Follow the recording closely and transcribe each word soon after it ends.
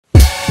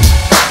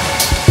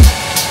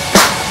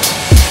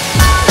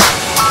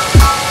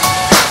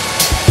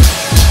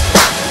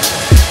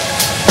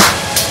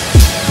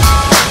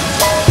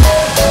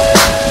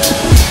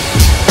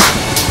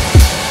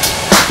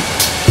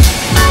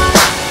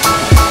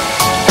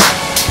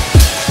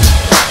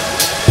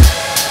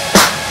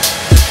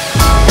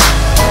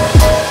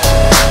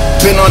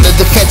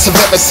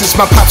nemesis.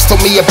 My pops told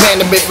me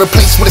abandonment,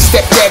 replaced with a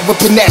stepdad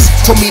whipping ass.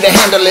 Told me to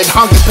handle it,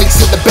 hunger pains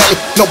in the belly.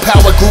 No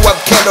power, grew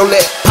up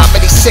candlelit.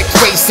 Poverty sick,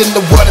 raised in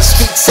the world of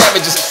street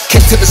savages.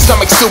 Kicked to the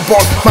stomach,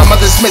 stillborn. My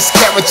mother's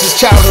miscarriages.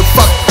 Childhood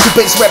fuck, who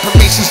pays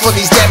reparations for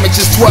these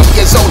damages. 12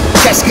 years old,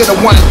 casket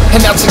of wine,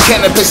 an ounce of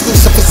cannabis.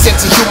 Lucifer's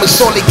sense of humor,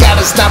 surely God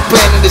is not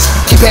planning this.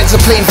 Keep hands in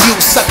plain view,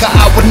 sucker,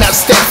 I would not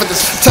stand for this.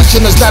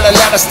 Touching us not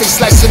allowed to stay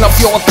slicing off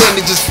your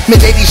appendages.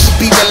 Mid-80s should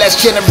be the last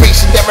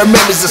generation that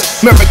remembers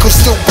us. Miracles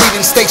still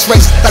breathing, stakes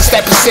raised, like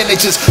stat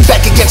percentages.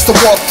 Back against the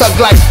wall, thug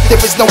life, there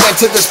is no end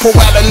to this. Pour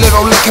out a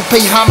little liquor,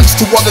 pay homage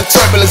to all the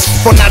turbulence.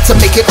 For not to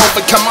make it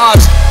overcome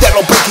odds,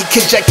 that'll break a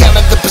kid.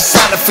 JAHKELLYN, the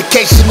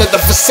personification of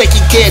the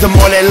forsaken kid. The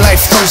more that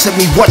life throws at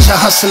me, watch I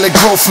hustle and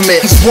grow from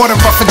it. It's water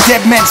off a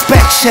dead man's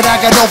back, shit, I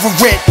got over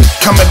it.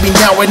 Come at me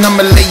now and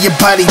I'ma lay your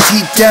body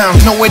deep down.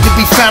 Nowhere to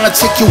be found, I'll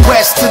take your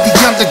ass to the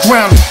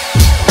underground.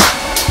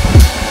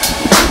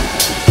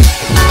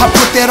 I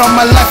put that on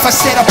my life, I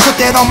said I put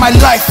that on my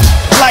life.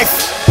 Life,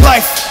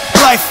 life,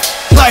 life,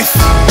 life.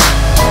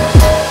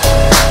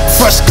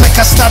 First click,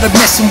 I started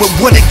messing with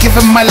what I'd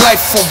given my life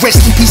for.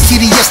 Rest in peace,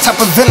 TDS,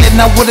 type of villain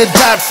I would've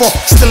died for.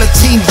 Still a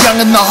teen, young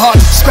in the heart,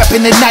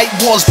 scrapping the night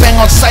walls, bang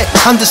on sight,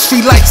 under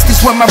street lights.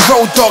 This where my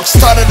road dog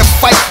started a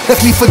fight,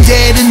 left me for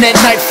dead in that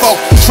nightfall.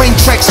 Train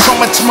tracks,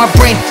 trauma to my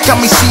brain,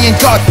 got me seeing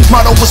God.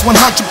 Motto was 100%,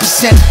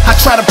 I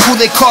try to pull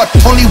their card.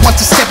 Only want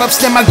to step up,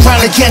 stand my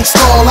ground against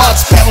all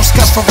odds. Battle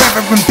scars forever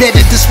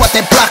embedded, this what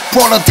that block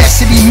brought.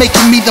 Audacity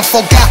making me the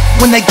forgot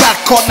when they got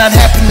caught, not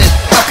happening.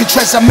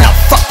 Alcatraz, I'm out,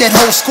 fuck that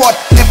whole squad.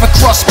 Never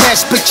cross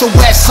paths, bitch your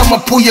ass,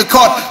 I'ma pull your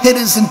card.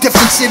 Hitters in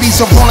different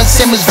cities are rolling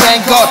same as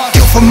Vanguard.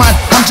 Kill for mine,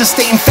 I'm just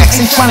stating facts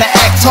and trying to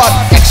act hard.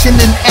 Action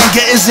and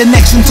anger is an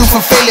action to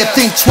for failure.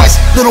 Think twice,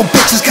 little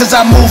bitches, cause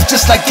I move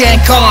just like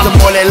Khan. The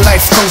more that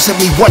life throws at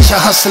me, watch I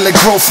hustle and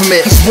grow from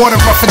it. It's water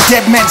off a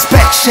dead man's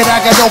back, shit,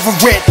 I got over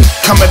it.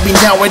 Come at me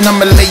now and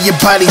I'ma lay your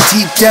body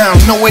deep down.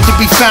 Nowhere to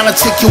be found, I'll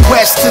take your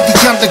ass to the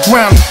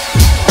underground.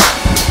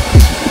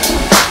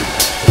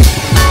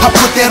 I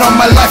put that on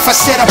my life, I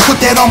said I put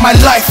that on my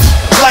life.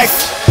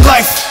 Life,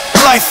 life,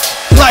 life,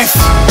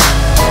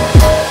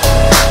 life.